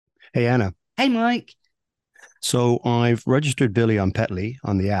Hey, Anna. Hey, Mike. So I've registered Billy on Petly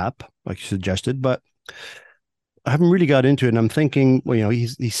on the app, like you suggested, but I haven't really got into it. And I'm thinking, well,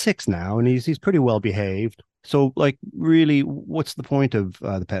 he's 6 now, and he's pretty well behaved. So, like, really, what's the point of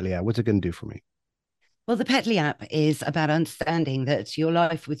the Petly app? What's it going to do for me? Well, the Petly app is about understanding that your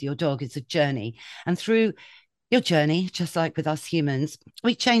life with your dog is a journey. And through your journey, just like with us humans,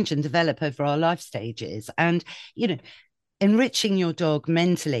 we change and develop over our life stages. And, you know, enriching your dog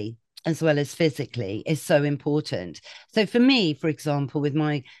mentally as well as physically is so important. So for me, for example, with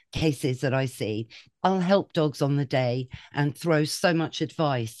my cases that I see, I'll help dogs on the day and throw so much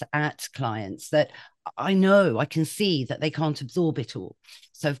advice at clients that I know I can see that they can't absorb it all.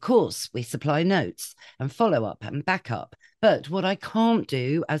 So of course we supply notes and follow up and backup. But what I can't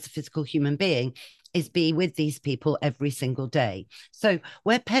do as a physical human being is be with these people every single day. So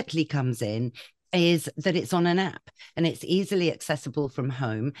where Petly comes in is that it's on an app and it's easily accessible from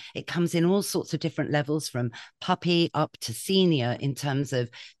home. It comes in all sorts of different levels from puppy up to senior in terms of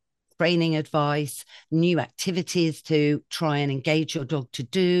training advice, new activities to try and engage your dog to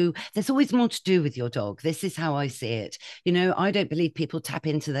do. There's always more to do with your dog. This is how I see it. I don't believe people tap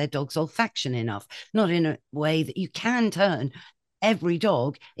into their dog's olfaction enough, not in a way that you can turn every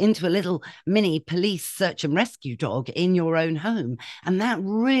dog into a little mini police search and rescue dog in your own home. And that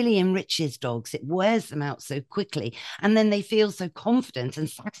really enriches dogs. It wears them out so quickly. And then they feel so confident and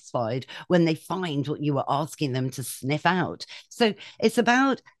satisfied when they find what you were asking them to sniff out. So it's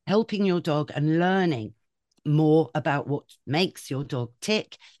about helping your dog and learning more about what makes your dog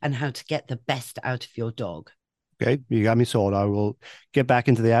tick and how to get the best out of your dog. Okay, you got me sold. I will get back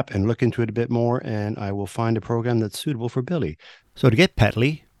into the app and look into it a bit more, and I will find a program that's suitable for Billy. So to get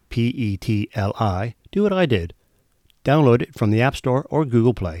Petly, Petli, do what I did. Download it from the App Store or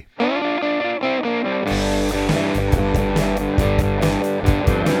Google Play.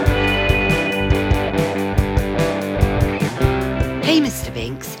 Hey, Mr.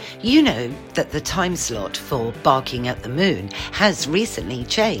 Binks, you know that the time slot for Barking at the Moon has recently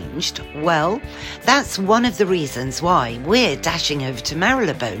changed. Well, that's one of the reasons why we're dashing over to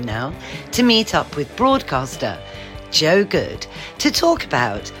Marylebone now to meet up with broadcaster Joe Good to talk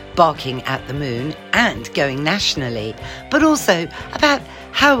about Barking at the Moon and going nationally, but also about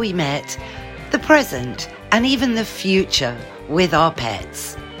how we met, the present, and even the future with our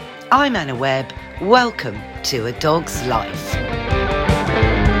pets. I'm Anna Webb. Welcome to A Dog's Life.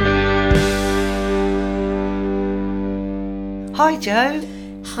 Hi, Joe.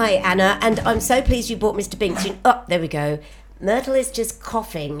 Hi, Anna, and I'm so pleased you brought Mr. Binks. Oh, there we go. Myrtle is just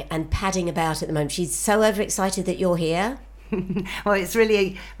coughing and padding about at the moment. She's so overexcited that you're here. Well, it's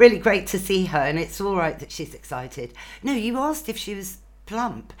really, really great to see her, and it's all right that she's excited. No, you asked if she was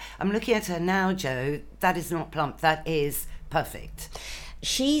plump. I'm looking at her now, Joe. That is not plump. That is perfect.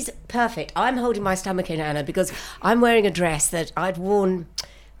 She's perfect. I'm holding my stomach in, Anna, because I'm wearing a dress that I'd worn,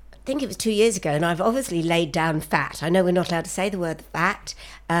 I think it was 2 years ago, and I've obviously laid down fat. I know we're not allowed to say the word fat,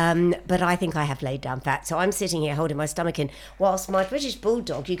 but I think I have laid down fat. So I'm sitting here holding my stomach in, whilst my British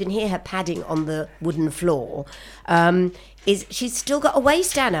Bulldog, you can hear her padding on the wooden floor, she's still got a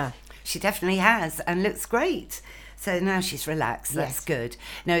waist, Anna. She definitely has, and looks great. So now she's relaxed. That's Yes. good.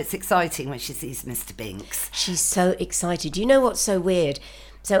 No, it's exciting when she sees Mr. Binks. She's so excited. You know what's so weird?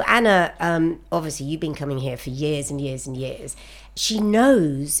 So Anna, obviously you've been coming here for years and years and years. She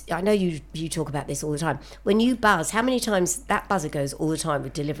knows, I know you talk about this all the time. When you buzz, how many times that buzzer goes all the time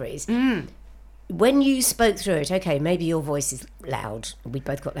with deliveries? When you spoke through it, okay, maybe your voice is loud. We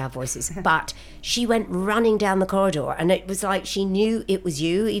both got loud voices. But she went running down the corridor, and it was like she knew it was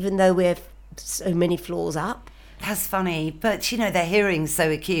you, even though we're so many floors up. That's funny, but their hearing's so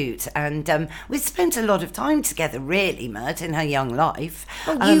acute, and we've spent a lot of time together, really, Mert, in her young life.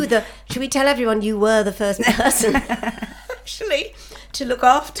 Oh, should we tell everyone you were the first person actually to look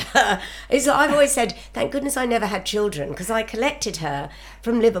after her? I've always said, thank goodness I never had children, because I collected her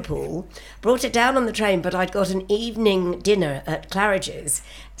from Liverpool, brought her down on the train, but I'd got an evening dinner at Claridge's.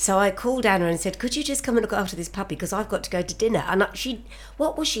 So I called Anna and said, could you just come and look after this puppy, because I've got to go to dinner. And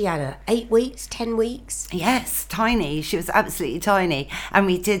what was she, Anna? 8 weeks, 10 weeks? Yes, tiny. She was absolutely tiny. And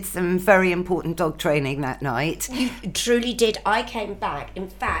we did some very important dog training that night. You truly did. I came back. In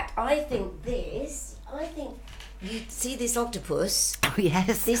fact, I think you see this octopus? Oh,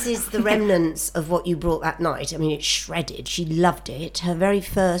 yes. This is the remnants of what you brought that night. I mean, it's shredded. She loved it. Her very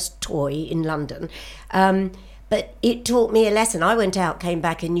first toy in London. But it taught me a lesson. I went out, came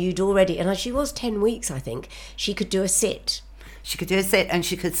back, and you'd already... And she was 10 weeks, I think. She could do a sit. She could do a sit, and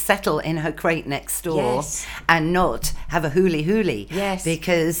she could settle in her crate next door. Yes. And not have a hooly. Yes.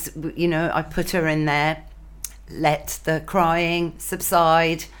 Because, I put her in there, let the crying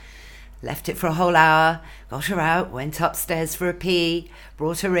subside, left it for a whole hour, got her out, went upstairs for a pee,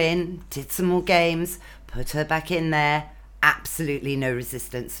 brought her in, did some more games, put her back in there. Absolutely no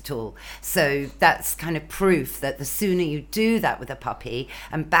resistance at all. So that's kind of proof that the sooner you do that with a puppy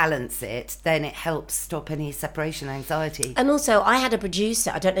and balance it, then it helps stop any separation anxiety. And also, I had a producer,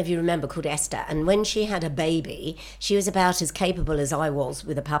 I don't know if you remember, called Esther, and when she had a baby, she was about as capable as I was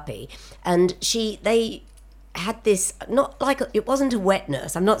with a puppy. And they had this, not like, it wasn't a wet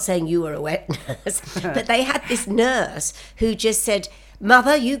nurse, I'm not saying you were a wet nurse, but they had this nurse who just said,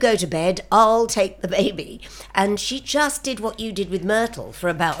 Mother, you go to bed, I'll take the baby. And she just did what you did with Myrtle for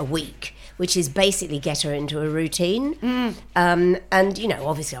about a week, which is basically get her into a routine. And,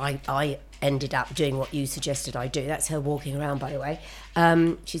 obviously I ended up doing what you suggested I do. That's her walking around, by the way.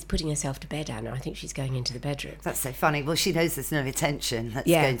 She's putting herself to bed, Anna. I think she's going into the bedroom. That's so funny. Well, she knows there's no attention that's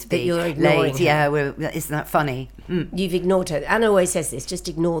Yeah, going to that be you're ignoring laid. her. Yeah, isn't that funny? You've ignored her. Anna always says this, just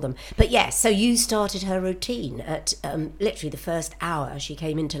ignore them. But yes, so you started her routine at literally the first hour she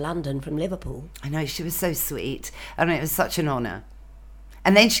came into London from Liverpool. I know, she was so sweet. And it was such an honour.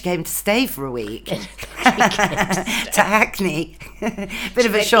 And then she came to stay for a week to Hackney. Bit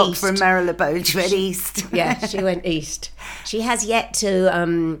of a shock east. from Marylebone. She went east. Yeah, she went east. She has yet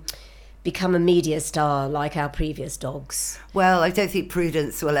to become a media star like our previous dogs. Well, I don't think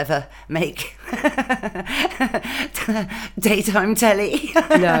Prudence will ever make daytime telly.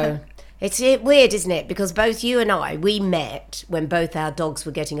 No. It's weird, isn't it? Because both you and I, we met when both our dogs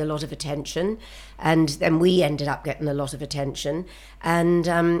were getting a lot of attention, and then we ended up getting a lot of attention, and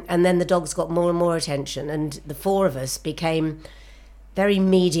then the dogs got more and more attention, and the four of us became very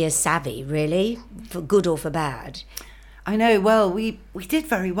media savvy, really, for good or for bad. I know, well, we did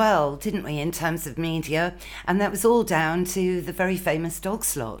very well, didn't we, in terms of media? And that was all down to the very famous Dog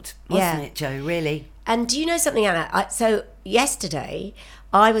Slot, wasn't it, Jo, really? And do you know something, Anna? So yesterday,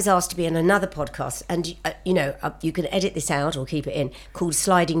 I was asked to be on another podcast, and you can edit this out or keep it in, called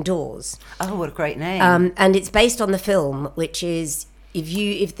Sliding Doors. Oh, what a great name. And it's based on the film, which is if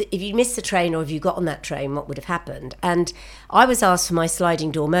you missed the train or if you got on that train, what would have happened? And I was asked for my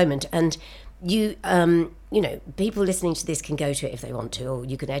sliding door moment, and you people listening to this can go to it if they want to, or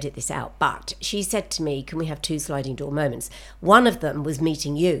you can edit this out. But she said to me, can we have two sliding door moments? One of them was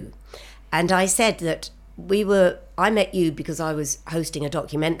meeting you. And I said that I met you because I was hosting a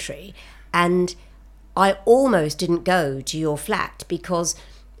documentary, and I almost didn't go to your flat because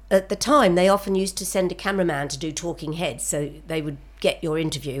at the time they often used to send a cameraman to do talking heads, so they would get your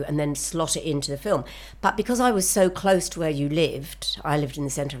interview and then slot it into the film. But because I was so close to where you lived, I lived in the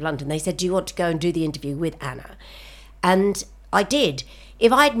centre of London, they said, do you want to go and do the interview with Anna? And I did.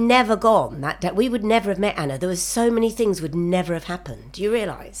 If I'd never gone that day, we would never have met Anna. There were so many things would never have happened. Do you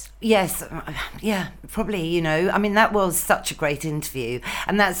realise? Yes, yeah, probably, I mean, that was such a great interview.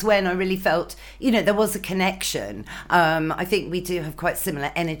 And that's when I really felt, there was a connection. I think we do have quite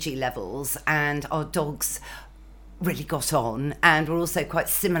similar energy levels, and our dogs really got on, and were also quite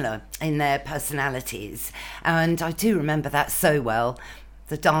similar in their personalities. And I do remember that so well,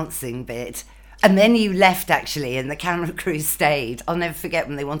 the dancing bit. And then you left, actually, and the camera crew stayed. I'll never forget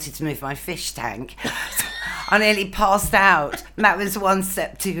when they wanted to move my fish tank. I nearly passed out. And that was one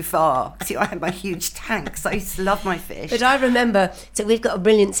step too far. See, I had my huge tank, so I used to love my fish. But I remember, so we've got a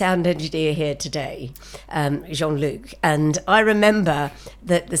brilliant sound engineer here today, Jean-Luc, and I remember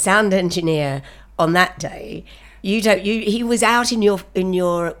that the sound engineer on that day, he was out in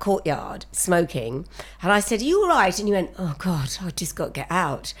your courtyard smoking, and I said, are you all right? And he went, oh God, I just got to get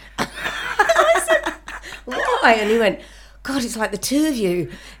out. I said, why? And he went, God, it's like the two of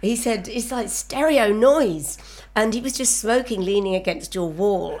you. He said, it's like stereo noise. And he was just smoking, leaning against your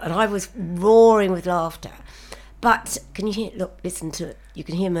wall, and I was roaring with laughter. But can you hear, listen to it. You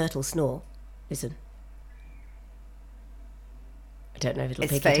can hear Myrtle snore. Listen. I don't know if it'll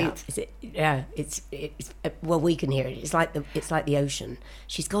pick it up. Is it? Yeah, it's well, we can hear it. It's like the ocean.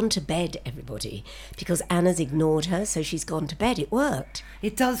 She's gone to bed, everybody, because Anna's ignored her, so she's gone to bed. It worked.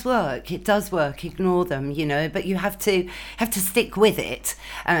 It does work. Ignore them, but you have to stick with it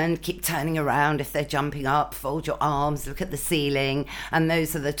and keep turning around if they're jumping up. Fold your arms, look at the ceiling, and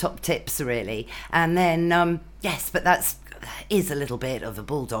those are the top tips, really. And then yes, but that is a little bit of a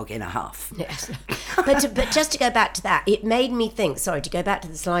bulldog and a half. Yes. But just to go back to that, it made me think, to go back to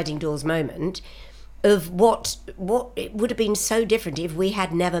the sliding doors moment, of what it would have been so different if we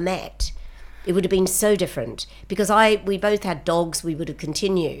had never met. It would have been so different because we both had dogs, we would have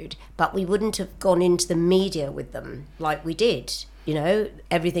continued, but we wouldn't have gone into the media with them like we did.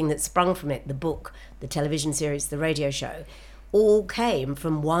 Everything that sprung from it, the book, the television series, the radio show, all came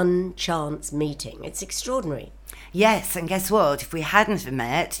from one chance meeting. It's extraordinary. Yes, and guess what? If we hadn't have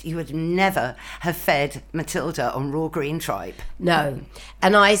met, you would never have fed Matilda on raw green tripe. No.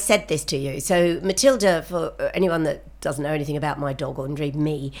 And I said this to you. So Matilda, for anyone that doesn't know anything about my dog, or indeed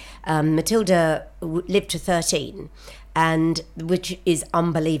me, Matilda lived to 13, and which is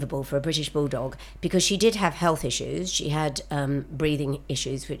unbelievable for a British bulldog, because she did have health issues. She had breathing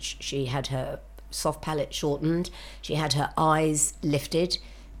issues, which she had her soft palate shortened. She had her eyes lifted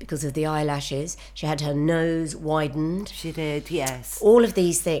because of the eyelashes. She had her nose widened. She did, yes. All of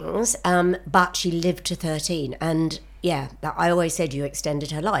these things, but she lived to 13. And yeah, I always said you extended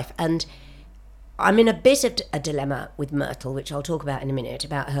her life. And I'm in a bit of a dilemma with Myrtle, which I'll talk about in a minute,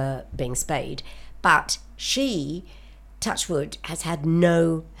 about her being spayed. But she, touch wood, has had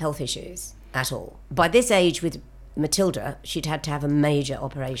no health issues at all. By this age with Matilda, she'd had to have a major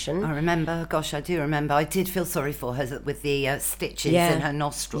operation. I remember, gosh, I do remember. I did feel sorry for her with the stitches in her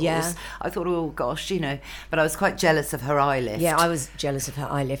nostrils. Yeah. I thought, oh gosh, but I was quite jealous of her eye lift. Yeah, I was jealous of her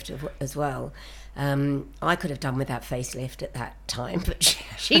eye lift as well. I could have done with that facelift at that time, but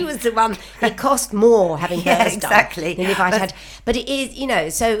she was the one. It cost more having hers exactly. done than if I'd had. But it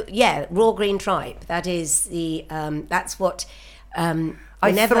is, so yeah, raw green tripe. That is the. That's what.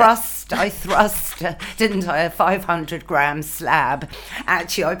 I thrust, didn't I, a 500-gram slab.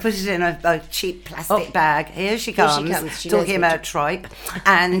 Actually, I put it in a cheap plastic bag. Here she comes. She talking about tripe.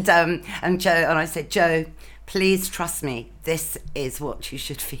 And Joe, and I said, Joe, please trust me. This is what you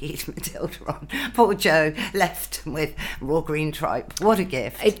should feed Matilda on. Poor Joe left with raw green tripe. What a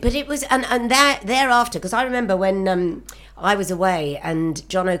gift. But it was, and thereafter, because I remember when I was away and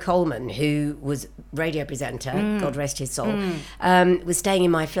John O'Coleman, who was radio presenter, God rest his soul, was staying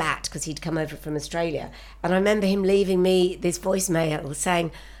in my flat because he'd come over from Australia. And I remember him leaving me this voicemail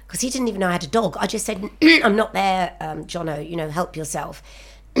saying, because he didn't even know I had a dog, I just said, I'm not there, Jono, help yourself.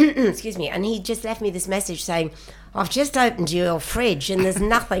 Excuse me. And he just left me this message saying, I've just opened your fridge and there's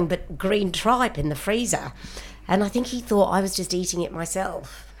nothing but green tripe in the freezer. And I think he thought I was just eating it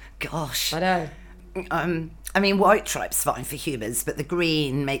myself. Gosh. I know. I mean, white tripe's fine for humans, but the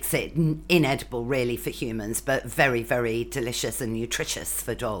green makes it inedible, really, for humans, but very, very delicious and nutritious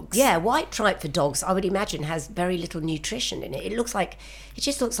for dogs. Yeah, white tripe for dogs, I would imagine, has very little nutrition in it. It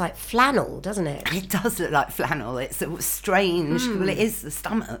just looks like flannel, doesn't it? It does look like flannel. It's strange. Well, it is the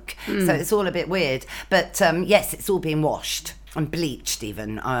stomach, so it's all a bit weird. But yes, it's all been washed and bleached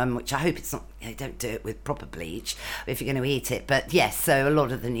even, which I hope it's not, don't do it with proper bleach if you're going to eat it. But yes, so a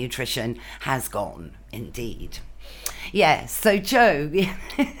lot of the nutrition has gone, indeed. Yeah, so Joe,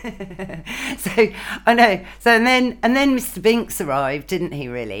 so I know, so and then Mr. Binks arrived, didn't he,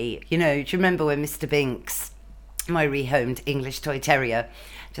 really? Do you remember when Mr. Binks, my rehomed English toy terrier,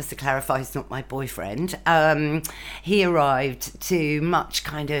 just to clarify, he's not my boyfriend, he arrived to much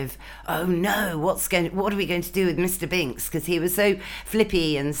kind of, oh no, what are we going to do with Mr. Binks? Because he was so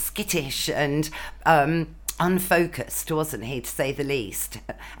flippy and skittish and unfocused, wasn't he, to say the least,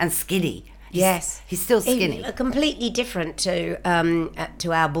 and skinny. Yes, he's still skinny. Completely different to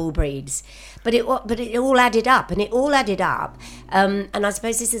our bull breeds, but it all added up, and and I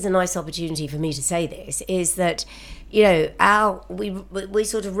suppose this is a nice opportunity for me to say this, is that we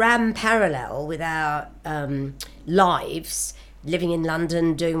sort of ran parallel with our lives, living in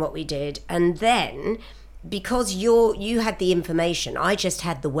London, doing what we did, and then because you had the information, I just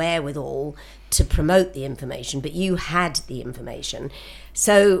had the wherewithal to promote the information, but you had the information,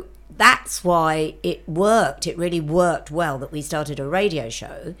 so that's why it worked. It really worked well that we started a radio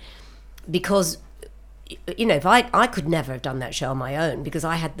show, because if I could never have done that show on my own, because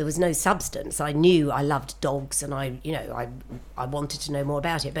there was no substance. I knew I loved dogs and I wanted to know more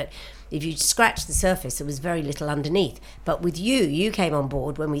about it, but if you scratch the surface, there was very little underneath. But with you came on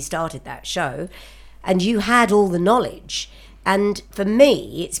board when we started that show, and you had all the knowledge. And for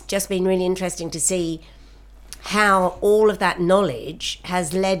me, it's just been really interesting to see how all of that knowledge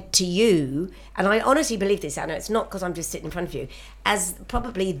has led to you, and I honestly believe this, Anna, it's not because I'm just sitting in front of you, as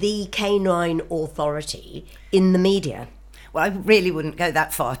probably the canine authority in the media. Well, I really wouldn't go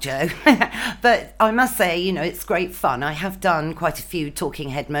that far, Joe. But I must say, it's great fun. I have done quite a few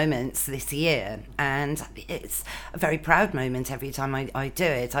talking head moments this year, and it's a very proud moment every time I do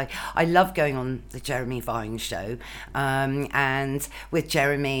it. I love going on the Jeremy Vine show, and with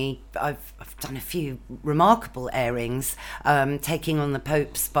Jeremy, I've done a few remarkable airings. Taking on the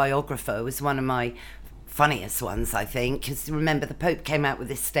Pope's biographer was one of my funniest ones, I think, because remember, the Pope came out with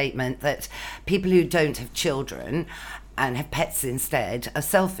this statement that people who don't have children and have pets instead are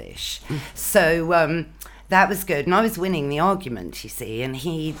selfish. So That was good. And I was winning the argument, you see, and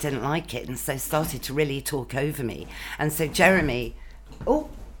he didn't like it, and so started to really talk over me. And so Jeremy... Oh!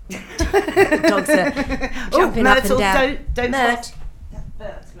 Dogs are jumping up and down. Don't Mert.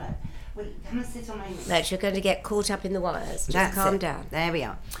 Mert. Wait, come and sit on my knee. Mert, you're going to get caught up in the wires. Just calm down. There we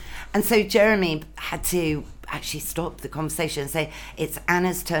are. And so Jeremy had to actually stop the conversation and say, it's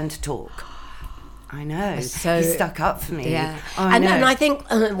Anna's turn to talk. I know. So, he stuck up for me. Yeah. And I think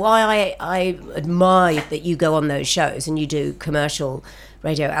why I admire that you go on those shows and you do commercial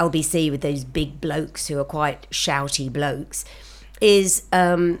radio, LBC, with those big blokes who are quite shouty blokes, is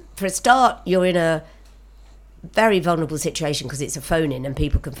for a start, you're in a very vulnerable situation because it's a phone-in and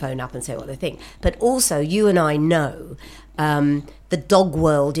people can phone up and say what they think. But also, you and I know the dog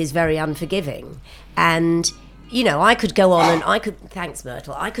world is very unforgiving. And, you know, I could go on and thanks,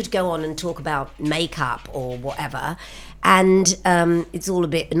 Myrtle, I could go on and talk about makeup or whatever, and it's all a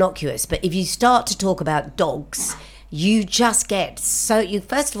bit innocuous. But if you start to talk about dogs, you just get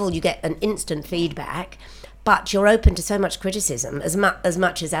first of all, you get an instant feedback, but you're open to so much criticism as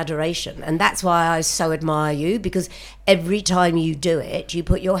much as adoration. And that's why I so admire you, because every time you do it, you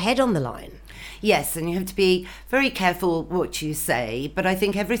put your head on the line. Yes, and you have to be very careful what you say, but I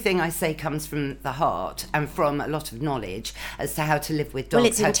think everything I say comes from the heart and from a lot of knowledge as to how to live with dogs. Well,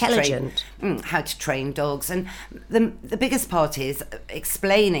 it's intelligent. How to train dogs. And the biggest part is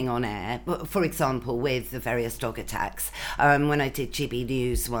explaining on air, for example, with the various dog attacks. When I did GB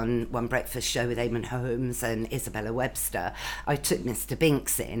News, one breakfast show with Eamon Holmes and Isabella Webster, I took Mr.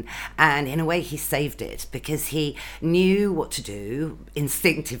 Binks in, and in a way he saved it, because he knew what to do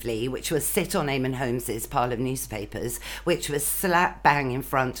instinctively, which was sit on Eamon Holmes's pile of newspapers, which was slap bang in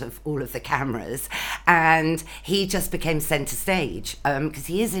front of all of the cameras, and he just became centre stage because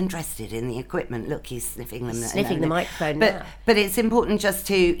he is interested in the equipment. Look, he's sniffing them. Sniffing the microphone. But it's important just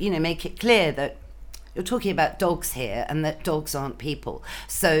to make it clear that you're talking about dogs here, and that dogs aren't people.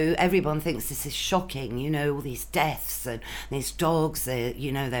 So everyone thinks this is shocking, all these deaths and these dogs,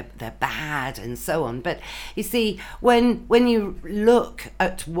 they're bad and so on. But you see, when you look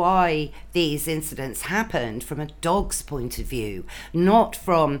at why these incidents happened from a dog's point of view, not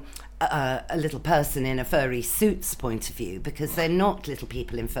from a little person in a furry suit's point of view, because they're not little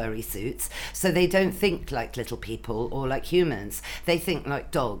people in furry suits, so they don't think like little people or like humans, they think like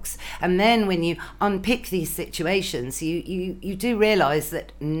dogs. And then when you unpick these situations, you do realise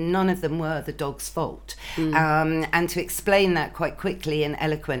that none of them were the dog's fault. And to explain that quite quickly and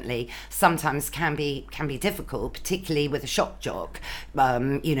eloquently sometimes can be difficult, particularly with a shock jock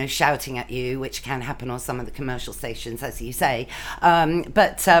shouting at you, which can happen on some of the commercial stations, as you say.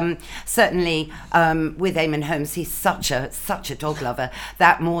 But certainly with Eamon Holmes, he's such a dog lover.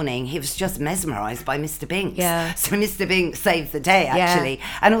 That morning he was just mesmerised by Mr. Binks. Yeah. So Mr. Binks saved the day, actually,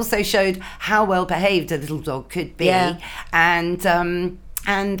 and also showed how well behaved a little dog could be. Yeah. And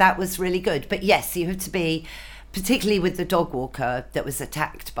that was really good. But yes, you have to be, particularly with the dog walker that was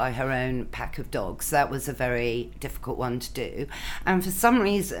attacked by her own pack of dogs, that was a very difficult one to do. And for some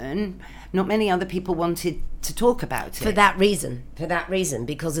reason, not many other people wanted to talk about it. For that reason,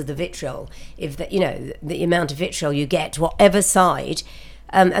 because of the vitriol. If the amount of vitriol you get, whatever side.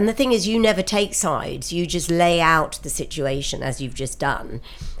 And the thing is, you never take sides. You just lay out the situation as you've just done.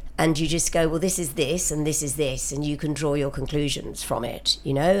 And you just go, well, this is this and this is this. And you can draw your conclusions from it,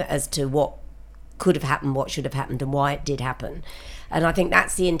 as to what could have happened, what should have happened, and why it did happen. And I think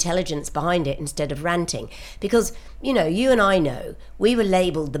that's the intelligence behind it, instead of ranting. Because, you and I know, we were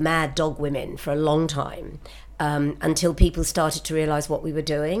labelled the mad dog women for a long time, until people started to realise what we were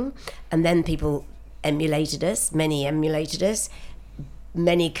doing. And then people emulated us, many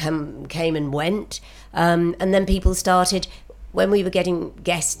came and went. And then people started, when we were getting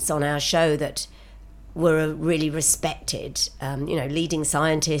guests on our show that were really respected, leading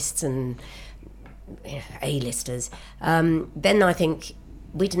scientists and A-listers, then I think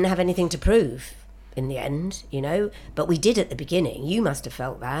we didn't have anything to prove in the end, but we did at the beginning. You must have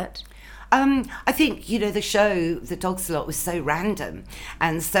felt that. I think, the show, The Dog Slot, was so random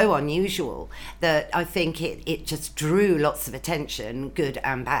and so unusual that I think it just drew lots of attention, good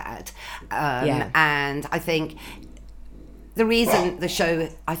and bad. And I think the reason the show,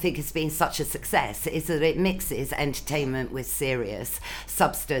 I think, has been such a success is that it mixes entertainment with serious,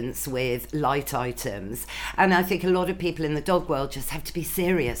 substance with light items. And I think a lot of people in the dog world just have to be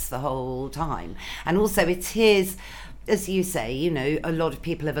serious the whole time. And also it's his, as you say, a lot of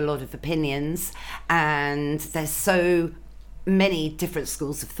people have a lot of opinions, and they're so many different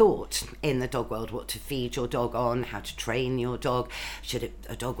schools of thought in the dog world, what to feed your dog on, how to train your dog, should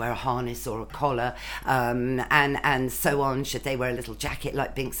a dog wear a harness or a collar, and so on, should they wear a little jacket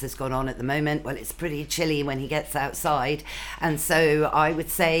like Binks has got on at the moment? Well, it's pretty chilly when he gets outside, and so I would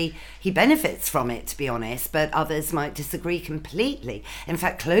say he benefits from it, to be honest, but others might disagree completely. In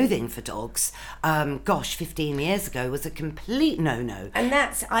fact, clothing for dogs, 15 years ago was a complete no-no. And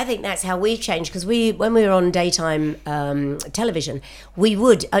I think that's how we changed, because when we were on daytime television, we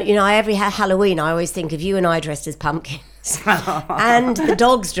would, every Halloween I always think of you and I dressed as pumpkins and the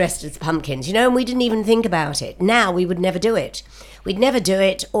dogs dressed as pumpkins, and we didn't even think about it. Now we would never do it. We'd never do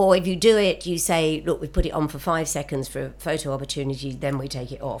it, or if you do it, you say, look, we've put it on for 5 seconds for a photo opportunity, then we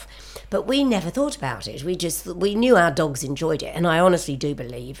take it off. But we never thought about it. We knew our dogs enjoyed it, and I honestly do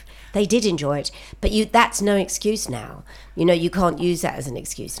believe they did enjoy it. But that's no excuse now. You can't use that as an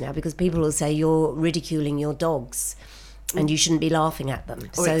excuse now, because people will say you're ridiculing your dogs and you shouldn't be laughing at them.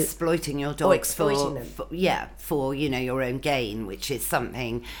 Or exploiting your dogs for your own gain, which is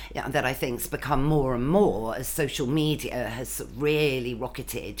something that I think's become more and more as social media has really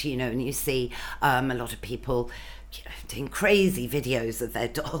rocketed, and you see a lot of people doing crazy videos of their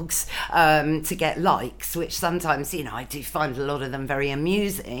dogs to get likes, which sometimes, I do find a lot of them very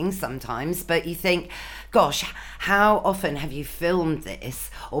amusing sometimes, but you think, gosh, how often have you filmed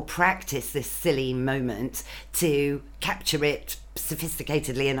this or practiced this silly moment to capture it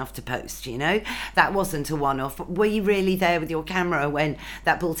sophisticatedly enough to post? That wasn't a one-off. Were you really there with your camera when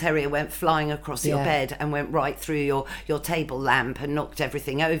that bull terrier went flying across your bed and went right through your table lamp and knocked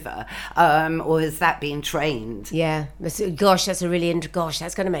everything over, or has that been trained? That's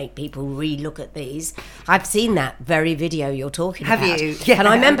going to make people re-look at these. I've seen that very video you're talking about. Have you? Yeah. And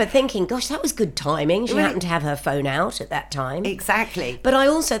I remember thinking, gosh, that was good timing. She happened to have her phone out at that time. Exactly. But I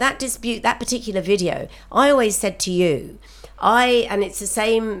also, that particular video, I always said to you, and it's the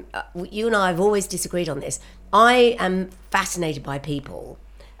same, you and I have always disagreed on this, I am fascinated by people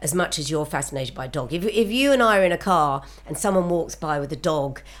as much as you're fascinated by dog. If you and I are in a car and someone walks by with a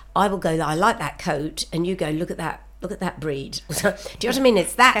dog, I will go, I like that coat, and you go, look at that breed. Do you know what I mean?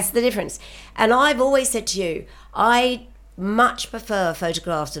 That's the difference. And I've always said to you, I much prefer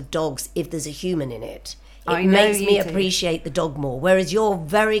photographs of dogs if there's a human in it. It makes me appreciate the dog more, whereas you're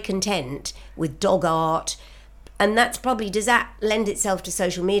very content with dog art. And does that lend itself to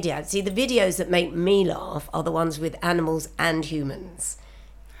social media? See, the videos that make me laugh are the ones with animals and humans,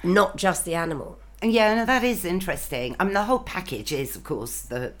 not just the animal. Yeah, no, that is interesting. The whole package is, of course,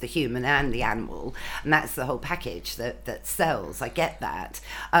 the human and the animal, and that's the whole package that sells. I get that.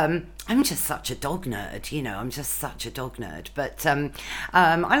 I'm just such a dog nerd, I'm just such a dog nerd. But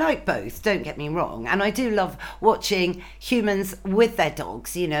I like both, don't get me wrong. And I do love watching humans with their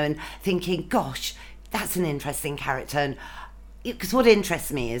dogs, and thinking, gosh, that's an interesting character. And because what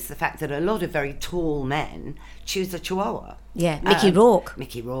interests me is the fact that a lot of very tall men choose a Chihuahua. Yeah, Mickey Rourke.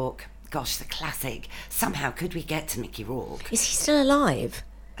 Mickey Rourke. Gosh, the classic. Somehow could we get to Mickey Rourke? Is he still alive?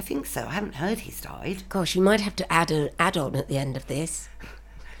 I think so. I haven't heard he's died. Gosh, you might have to add an add-on at the end of this.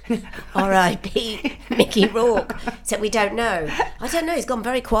 R.I.P. Mickey Rourke. So we don't know. I don't know. He's gone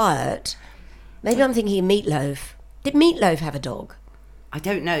very quiet. Maybe I'm thinking of Meatloaf. Did Meatloaf have a dog? I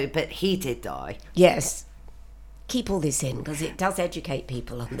don't know, but he did die. Yes. Keep all this in, because it does educate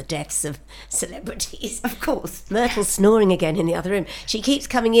people on the deaths of celebrities. Of course. Myrtle's snoring again in the other room. She keeps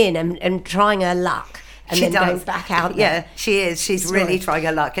coming in and trying her luck. And she then does. going back out there. Yeah, she is. She's really trying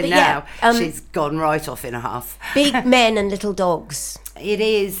her luck. And now she's gone right off in a huff. Big men and little dogs. It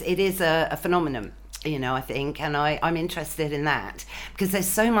is a phenomenon. I think, and I'm interested in that because there's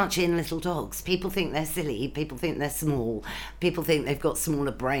so much in little dogs. People think they're silly, people think they're small, people think they've got smaller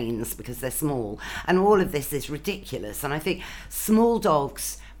brains because they're small, and all of this is ridiculous. And I think small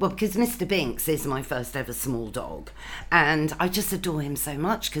dogs, well, because Mr. Binks is my first ever small dog, and I just adore him so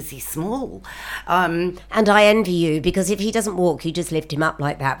much because he's small. And I envy you, because if he doesn't walk, you just lift him up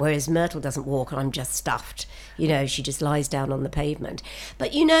like that, whereas Myrtle doesn't walk and I'm just stuffed. She just lies down on the pavement.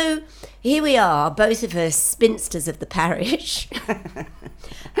 But here we are, both of us spinsters of the parish.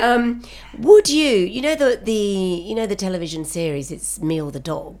 Would you, the television series, it's Me or the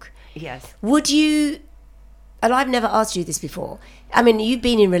Dog? Yes. Would you, and I've never asked you this before, you've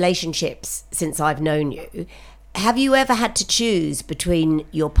been in relationships since I've known you. Have you ever had to choose between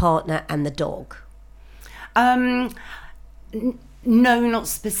your partner and the dog? No, not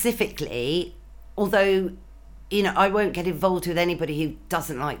specifically, although I won't get involved with anybody who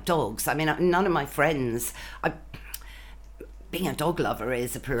doesn't like dogs. None of my friends, being a dog lover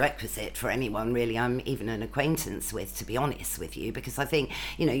is a prerequisite for anyone really I'm even an acquaintance with, to be honest with you, because I think,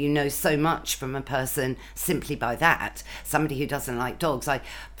 you know so much from a person simply by that. Somebody who doesn't like dogs,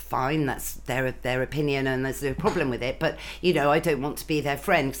 fine, that's their opinion and there's no problem with it, but I don't want to be their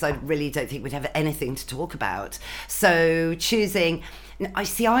friend because I really don't think we'd have anything to talk about. So choosing,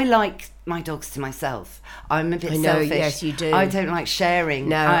 I like my dogs to myself. I'm a bit selfish. Yes, you do. I don't like sharing.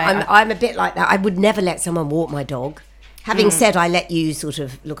 No, I'm a bit like that. I would never let someone walk my dog. Having said, I let you sort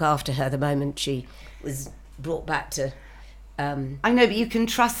of look after her the moment she was brought back to... I know, but you can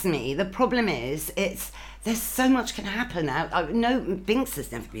trust me. The problem is, there's so much can happen. Binks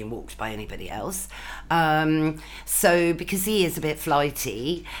has never been walked by anybody else. So because he is a bit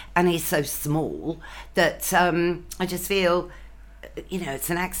flighty and he's so small that I just feel... it's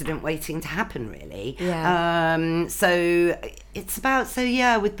an accident waiting to happen, really. Yeah. So it's about,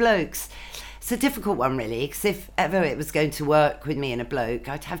 with blokes, it's a difficult one, really, because if ever it was going to work with me and a bloke,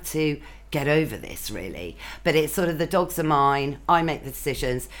 I'd have to get over this, really. But it's sort of, the dogs are mine, I make the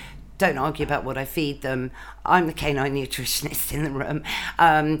decisions, don't argue about what I feed them. I'm the canine nutritionist in the room.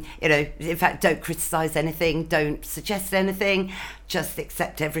 In fact, don't criticise anything, don't suggest anything, just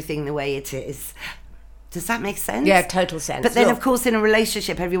accept everything the way it is. Does that make sense? Yeah, total sense. But then, of course, in a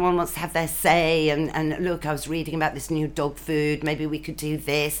relationship, everyone wants to have their say. And look, I was reading about this new dog food. Maybe we could do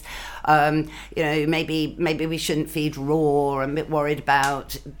this. Maybe we shouldn't feed raw. I'm a bit worried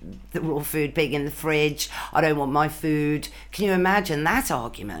about the raw food being in the fridge. I don't want my food. Can you imagine that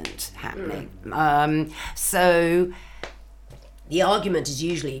argument happening? So the argument is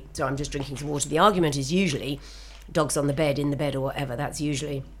usually... So I'm just drinking some water. The argument is usually dogs on the bed, in the bed or whatever. That's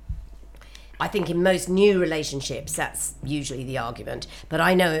usually... I think in most new relationships, that's usually the argument. But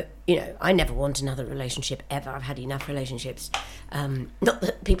I know, I never want another relationship ever. I've had enough relationships. Not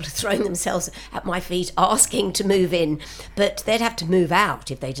that people are throwing themselves at my feet asking to move in, but they'd have to move out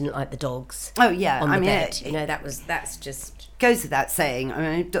if they didn't like the dogs. Oh, yeah. On the bed. That's just... Goes without saying.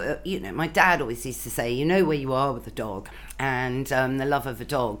 My dad always used to say, you know where you are with a dog. And the love of a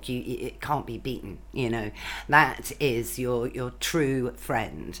dog, it can't be beaten, That is your true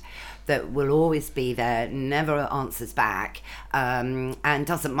friend that will always be there, never answers back, and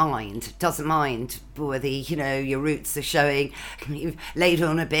doesn't mind whether, your roots are showing, you've laid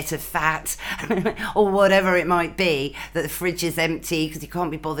on a bit of fat or whatever it might be, that the fridge is empty because you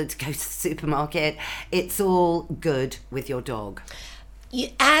can't be bothered to go to the supermarket. It's all good with your dog.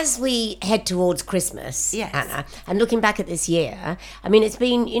 As we head towards Christmas, yes, Anna, and looking back at this year, I mean, it's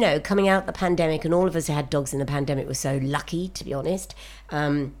been, coming out the pandemic, and all of us who had dogs in the pandemic were so lucky, to be honest.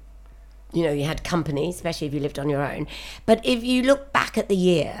 You had company, especially if you lived on your own. But if you look back at the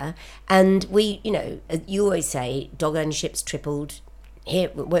year, and you always say dog ownership's tripled. Here,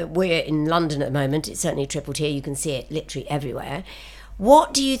 we're in London at the moment, it's certainly tripled here. You can see it literally everywhere.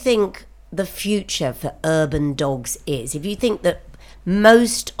 What do you think the future for urban dogs is? If you think that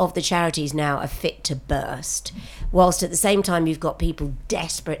most of the charities now are fit to burst, whilst at the same time you've got people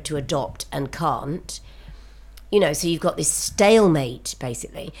desperate to adopt and can't, so you've got this stalemate,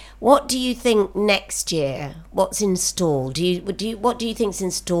 basically. What do you think next year? What's in store? What do you think's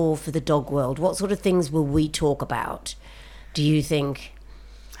in store for the dog world? What sort of things will we talk about, do you think?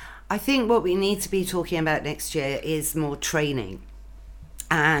 I think what we need to be talking about next year is more training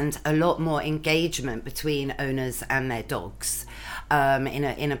and a lot more engagement between owners and their dogs.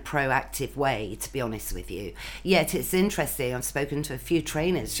 In a proactive way, to be honest with you. Yet it's interesting, I've spoken to a few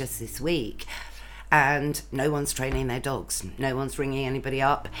trainers just this week, and no one's training their dogs. No one's ringing anybody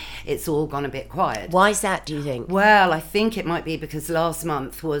up. It's all gone a bit quiet. Why is that, do you think? Well, I think it might be because last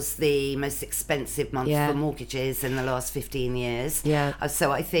month was the most expensive month for mortgages in the last 15 years. Yeah.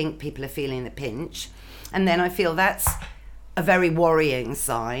 So I think people are feeling the pinch. And then I feel that's a very worrying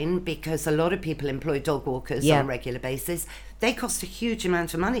sign, because a lot of people employ dog walkers on a regular basis. They cost a huge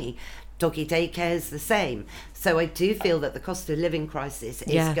amount of money. Doggy daycare is the same. So I do feel that the cost of living crisis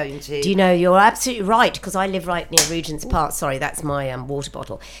is going to... Do you know, you're absolutely right, because I live right near Regent's Park. Sorry, that's my water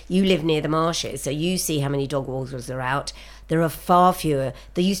bottle. You live near the marshes, so you see how many dog walkers are out. There are far fewer.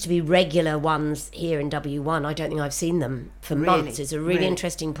 There used to be regular ones here in W1. I don't think I've seen them for months. It's a really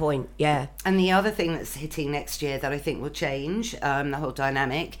interesting point, yeah. And the other thing that's hitting next year that I think will change the whole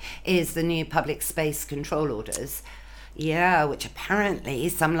dynamic is the new public space control orders. Yeah, which apparently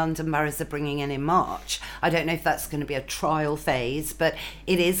some London boroughs are bringing in March. I don't know if that's going to be a trial phase, but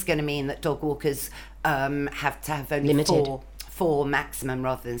it is going to mean that dog walkers have to have only four maximum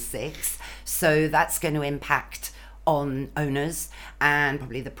rather than 6. So that's going to impact on owners, and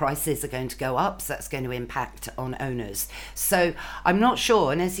probably the prices are going to go up, so that's going to impact on owners. So I'm not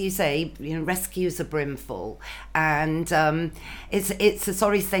sure, and as you say, rescues are brimful, and it's a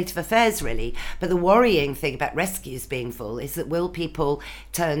sorry state of affairs really. But the worrying thing about rescues being full is that will people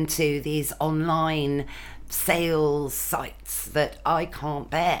turn to these online sales sites that I can't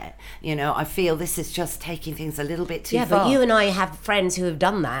bear? I feel this is just taking things a little bit too far. Yeah, but you and I have friends who have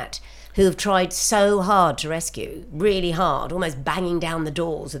done that, who have tried so hard to rescue, really hard, almost banging down the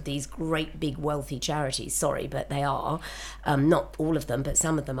doors of these great big wealthy charities. Sorry, but they are. Not all of them, but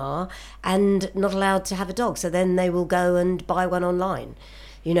some of them are. And not allowed to have a dog. So then they will go and buy one online,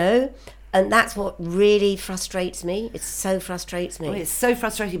 And that's what really frustrates me. It so frustrates me. Oh, it's so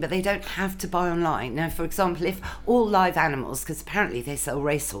frustrating, but they don't have to buy online. Now, for example, if all live animals, because apparently they sell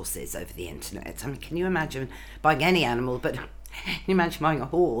racehorses over the internet. I mean, can you imagine buying any animal, but can you imagine buying a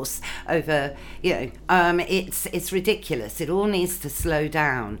horse over, it's ridiculous. It all needs to slow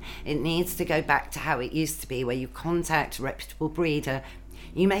down. It needs to go back to how it used to be, where you contact a reputable breeder.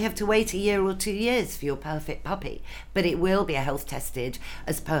 You may have to wait a year or 2 years for your perfect puppy, but it will be a health tested,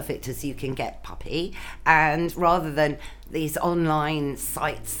 as perfect as you can get puppy. And rather than these online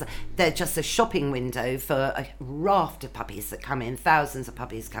sites, they're just a shopping window for a raft of puppies that come in. Thousands of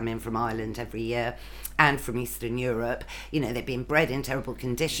puppies come in from Ireland every year and from Eastern Europe. They've been bred in terrible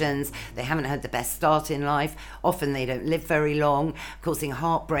conditions. They haven't had the best start in life. Often they don't live very long, causing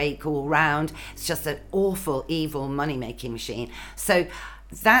heartbreak all round. It's just an awful, evil money-making machine. So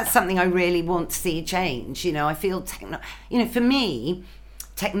that's something I really want to see change. I feel, for me,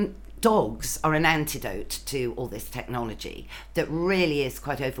 dogs are an antidote to all this technology that really is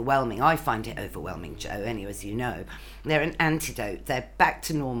quite overwhelming. I find it overwhelming, Jo, anyway, as you know. They're an antidote. They're back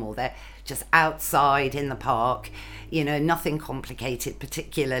to normal. They're just outside in the park, nothing complicated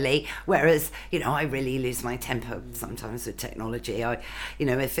particularly. Whereas, I really lose my temper sometimes with technology.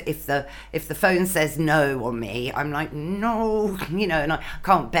 If the phone says no on me, I'm like, no, and I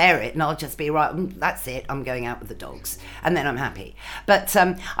can't bear it, and I'll just be right, that's it, I'm going out with the dogs, and then I'm happy. But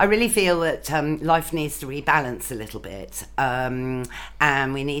I really feel that life needs to rebalance a little bit,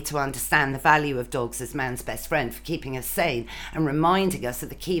 and we need to understand the value of dogs as man's best friend for keeping us sane and reminding us of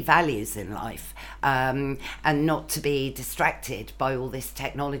the key values in life, and not to be distracted by all this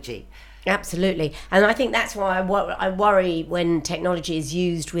technology. Absolutely. And I think that's why I worry when technology is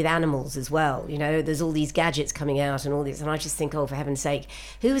used with animals as well. There's all these gadgets coming out and all this, and I just think, oh, for heaven's sake,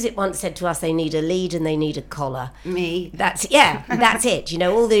 who was it once said to us they need a lead and they need a collar? Me. That's it.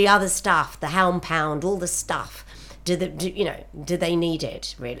 All the other stuff, the hound pound, all the stuff. Do they need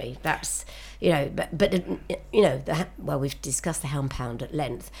it really? That's well, we've discussed the hound pound at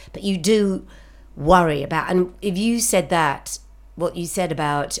length, but you do worry about, and if you said that, what you said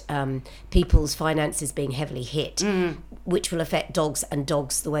about people's finances being heavily hit, which will affect dogs,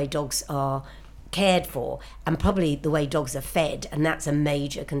 the way dogs are cared for, and probably the way dogs are fed, and that's a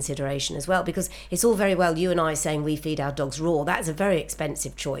major consideration as well, because it's all very well you and I saying we feed our dogs raw. That is a very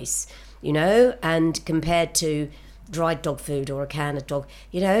expensive choice, and compared to dried dog food or a can of dog,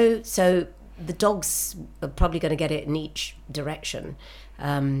 so the dogs are probably going to get it in each direction.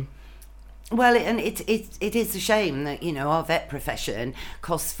 Well, and it is a shame that, our vet profession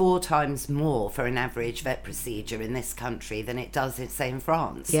costs 4 times more for an average vet procedure in this country than it does, say, in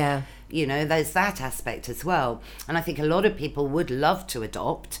France. Yeah. There's that aspect as well. And I think a lot of people would love to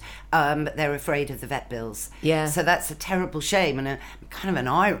adopt, but they're afraid of the vet bills. Yeah. So that's a terrible shame and a kind of an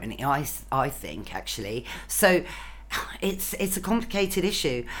irony, I think, actually. So it's a complicated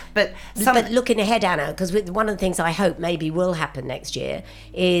issue, but looking ahead, Anna, because one of the things I hope maybe will happen next year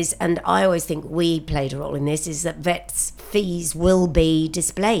is, and I always think we played a role in this, is that vets' fees will be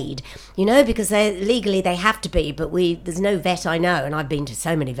displayed, because legally they have to be, but there's no vet I know, and I've been to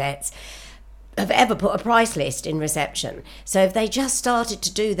so many vets, have ever put a price list in reception. So if they just started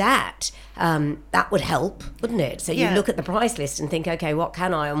to do that, that would help, wouldn't it? So you look at the price list and think, okay, what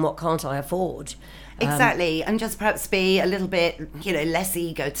can I and what can't I afford? Exactly, and just perhaps be a little bit, less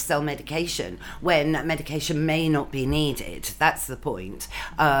ego to sell medication when medication may not be needed. That's the point,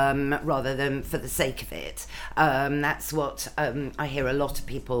 rather than for the sake of it. That's what I hear a lot of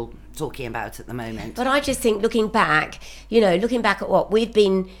people talking about at the moment. But I just think looking back at what we've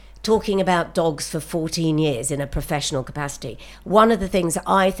been talking about dogs for 14 years in a professional capacity. One of the things that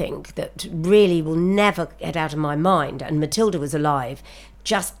I think that really will never get out of my mind, and Matilda was alive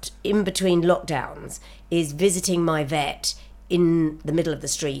just in between lockdowns, is visiting my vet in the middle of the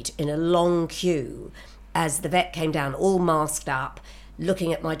street in a long queue as the vet came down all masked up,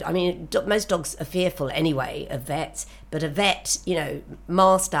 looking at most dogs are fearful anyway of vets, but a vet,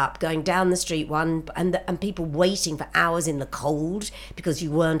 masked up, going down the street and people waiting for hours in the cold because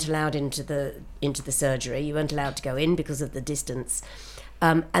you weren't allowed into the surgery. You weren't allowed to go in because of the distance.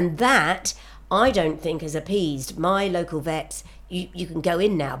 And that, I don't think, has appeased my local vets. You can go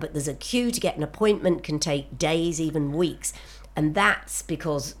in now, but there's a queue to get an appointment, can take days, even weeks. And that's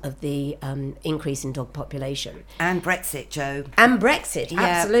because of the increase in dog population. And Brexit, Jo. And Brexit,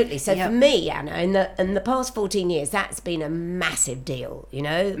 absolutely. So yeah. for me, Anna, in the past 14 years, that's been a massive deal,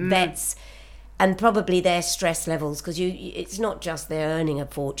 vets and probably their stress levels, because it's not just they're earning a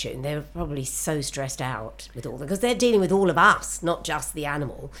fortune. They're probably so stressed out with all that, because they're dealing with all of us, not just the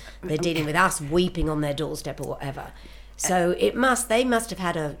animal. They're dealing with us weeping on their doorstep or whatever. So they must have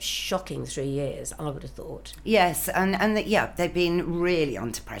had a shocking 3 years, I would have thought. Yes, and they've been really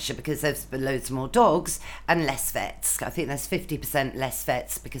under pressure because there's been loads more dogs and less vets. I think there's 50% less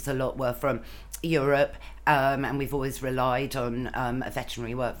vets because a lot were from Europe, and we've always relied on a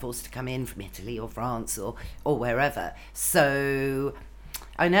veterinary workforce to come in from Italy or France or wherever. So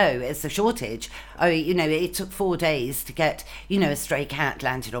I know it's a shortage. It took 4 days to get, a stray cat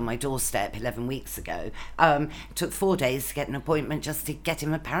landed on my doorstep 11 weeks ago. It took 4 days to get an appointment just to get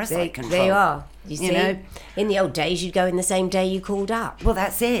him a parasite control. There you are. You see, in the old days, you'd go in the same day you called up. Well,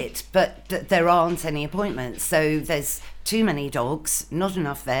 that's it. But there aren't any appointments. So there's too many dogs, not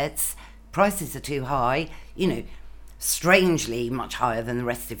enough vets, prices are too high, strangely much higher than the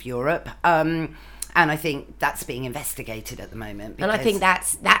rest of Europe. And I think that's being investigated at the moment. And I think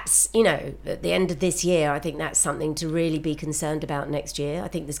that's at the end of this year, I think that's something to really be concerned about next year. I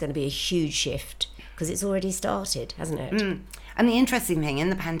think there's going to be a huge shift because it's already started, hasn't it? And the interesting thing, in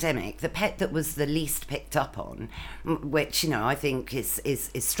the pandemic, the pet that was the least picked up on, which, I think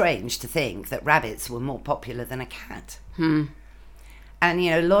is strange to think that rabbits were more popular than a cat. And,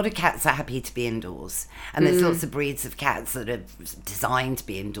 a lot of cats are happy to be indoors. And there's lots of breeds of cats that are designed to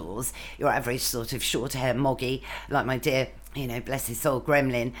be indoors. Your average sort of short-haired moggy, like my dear, bless his soul,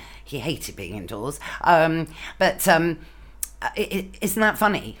 Gremlin, he hated being indoors. Isn't that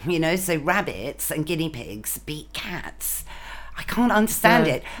funny? So rabbits and guinea pigs beat cats. I can't understand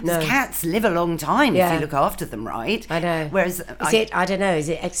it. No. Cats live a long time if you look after them right. I know. Whereas I don't know, is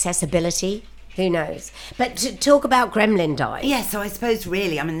it accessibility? Who knows? But to talk about Gremlin died. Yeah, so I suppose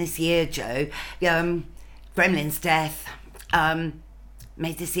really, this year, Jo, Gremlin's death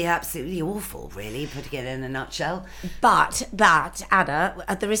made this year absolutely awful, really, putting it in a nutshell. But Anna,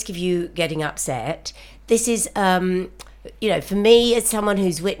 at the risk of you getting upset, this is, for me, as someone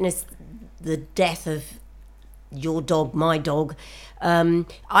who's witnessed the death of your dog, my dog,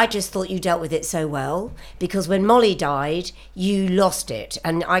 I just thought you dealt with it so well, because when Molly died, you lost it.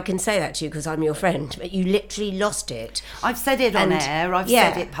 And I can say that to you because I'm your friend, but you literally lost it. I've said it on air, I've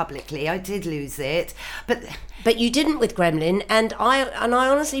said it publicly, I did lose it. But you didn't with Gremlin, and I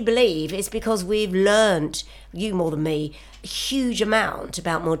honestly believe it's because we've learnt, you more than me, a huge amount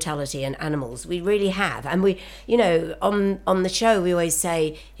about mortality and animals. We really have. And we, on the show, we always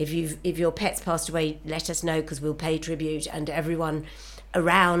say, if your pet's passed away, let us know because we'll pay tribute and everyone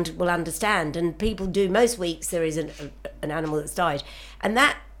around will understand. And people do. Most weeks there is an animal that's died. And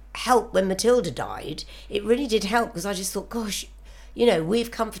that helped when Matilda died. It really did help because I just thought, gosh, we've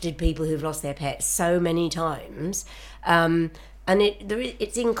comforted people who've lost their pets so many times. And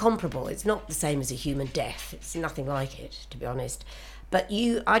it's incomparable. It's not the same as a human death. It's nothing like it, to be honest. But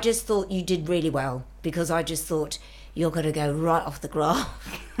I just thought you did really well, because I just thought you're going to go right off the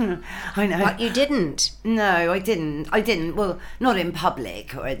graph. I know. But you didn't. No, I didn't. Well, not in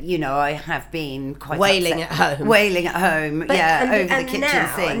public. I have been quite wailing upset. at home. Wailing at home, over the kitchen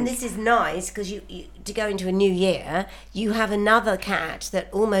now, sink. And this is nice, because you to go into a new year, you have another cat that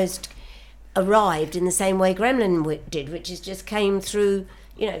almost arrived in the same way Gremlin did, which is just came through,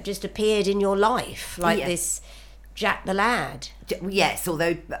 just appeared in your life like this Jack the Lad. Yes,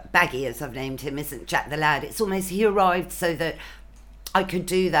 although Baggy, as I've named him, isn't Jack the Lad. It's almost he arrived so that I could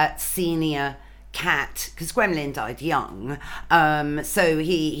do that senior cat, because Gremlin died young, so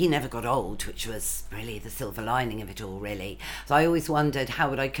he never got old, which was really the silver lining of it all, really. So I always wondered, how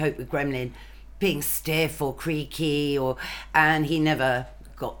would I cope with Gremlin being stiff or creaky, and he never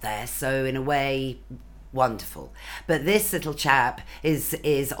got there. So in a way, wonderful. But this little chap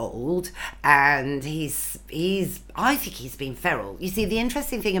is old, and he's I think he's been feral. You see, the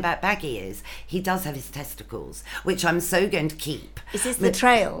interesting thing about Baggy is he does have his testicles, which I'm so going to keep. Is this the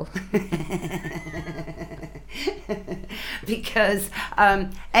trail? Because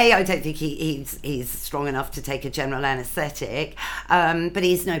I don't think he's strong enough to take a general anaesthetic, but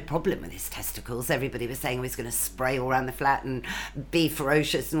he's no problem with his testicles. Everybody was saying he's going to spray all around the flat and be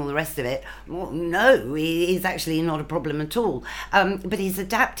ferocious and all the rest of it. Well, no, he's actually not a problem at all. But he's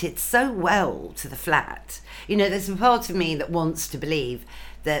adapted so well to the flat. You know, there's a part of me that wants to believe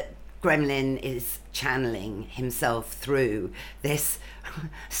that Gremlin is channeling himself through this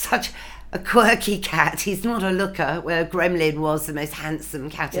such a quirky cat. He's not a looker, where Gremlin was the most handsome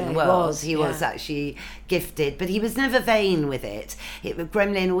cat in the world. He was actually gifted, but he was never vain with it.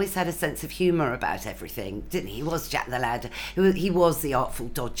 Gremlin always had a sense of humour about everything, didn't he? He was Jack the Lad. He was the artful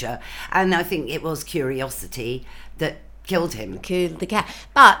dodger, and I think it was curiosity that killed him. Killed the cat.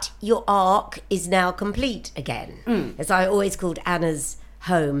 But your arc is now complete again. As I always called Anna's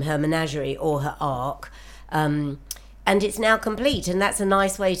home, her menagerie, or her arc. And it's now complete, and that's a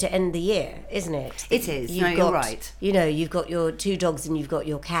nice way to end the year, isn't it? It is. You're right. You know, you've got your 2 dogs and you've got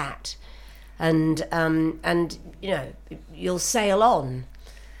your cat, and you know, you'll sail on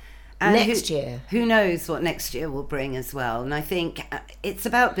and next year. Who knows what next year will bring as well? And I think it's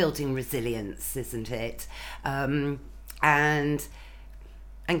about building resilience, isn't it? And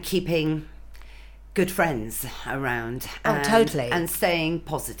keeping good friends around. Totally. And staying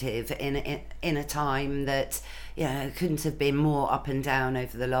positive in a time that, couldn't have been more up and down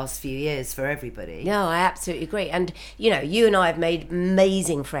over the last few years for everybody. No, I absolutely agree. And, you know, you and I have made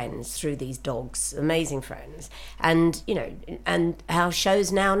amazing friends through these dogs, amazing friends. And, you know, and our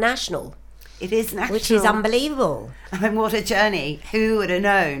show's now national. It is national. Which is unbelievable. And what a journey. Who would have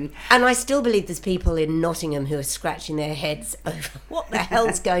known? And I still believe there's people in Nottingham who are scratching their heads over what the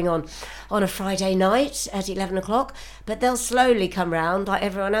hell's going on a Friday night at 11 o'clock. But they'll slowly come round like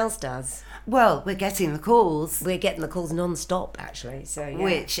everyone else does. Well, we're getting the calls. We're getting the calls non-stop, actually. So, yeah.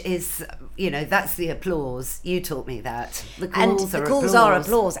 Which is, that's the applause. You taught me that. The calls are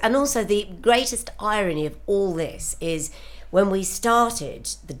applause. And also the greatest irony of all this is when we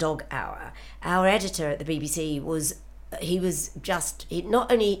started the Dog Hour, our editor at the BBC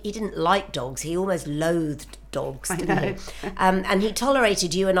he didn't like dogs, he almost loathed dogs, didn't he? And he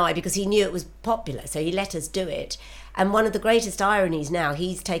tolerated you and I because he knew it was popular, so he let us do it. And one of the greatest ironies now,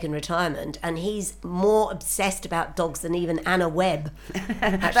 he's taken retirement and he's more obsessed about dogs than even Anna Webb.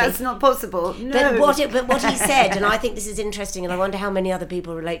 That's not possible. No. But what he said, and I think this is interesting, and I wonder how many other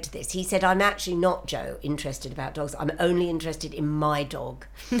people relate to this. He said, I'm actually not, Joe, interested about dogs. I'm only interested in my dog.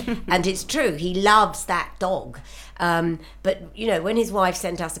 And it's true. He loves that dog. But, you know, when his wife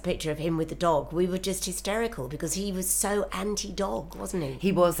sent us a picture of him with the dog, we were just hysterical because he was so anti-dog, wasn't he?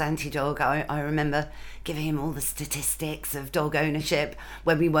 He was anti-dog. I remember giving him all the statistics of dog ownership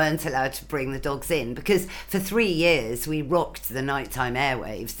when we weren't allowed to bring the dogs in, because for 3 years we rocked the nighttime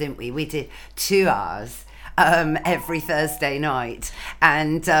airwaves, didn't we? We did 2 hours every Thursday night,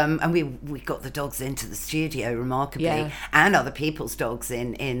 and we got the dogs into the studio remarkably, and other people's dogs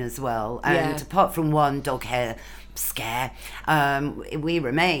in as well. And apart from one dog hair scare, we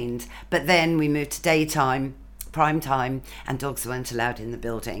remained. But then we moved to daytime, prime time, and dogs weren't allowed in the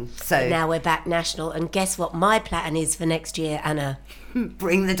building. So but now we're back national, and guess what my plan is for next year, Anna?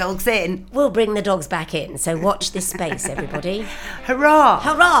 Bring the dogs in. We'll bring the dogs back in, so watch this space, everybody. Hurrah!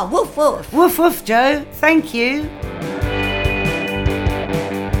 Hurrah! Woof woof! Woof woof, Joe. Thank you.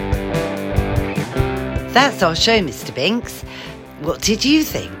 That's our show, Mr. Binks. What did you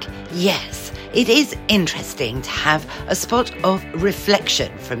think? Yes, it is interesting to have a spot of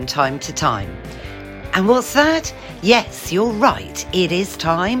reflection from time to time. And what's that? Yes, you're right. It is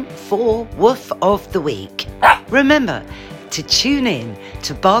time for Woof of the Week. Remember to tune in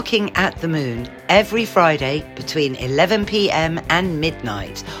to Barking at the Moon every Friday between 11 p.m. and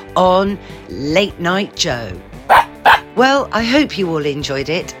midnight on Late Night Joe. Well, I hope you all enjoyed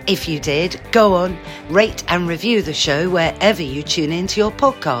it. If you did, go on, rate and review the show wherever you tune into your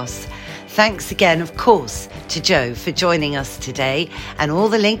podcasts. Thanks again, of course, to Joe for joining us today, and all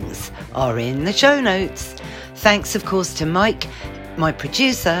the links are in the show notes. Thanks, of course, to Mike, my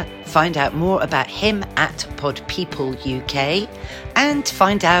producer. Find out more about him at Pod People UK, and to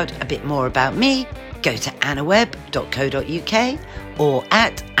find out a bit more about me, go to annaweb.co.uk or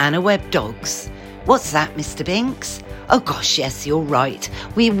at annawebdogs. What's that, Mr. Binks? Oh gosh, yes, you're right.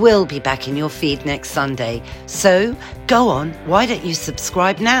 We will be back in your feed next Sunday. So go on, why don't you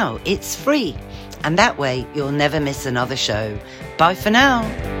subscribe now? It's free. And that way you'll never miss another show. Bye for now.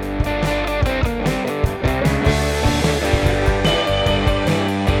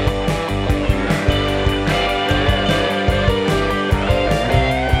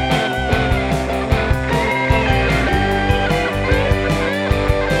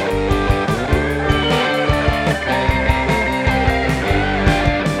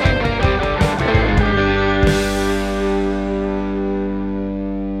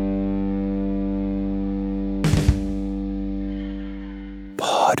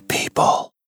 Pod people.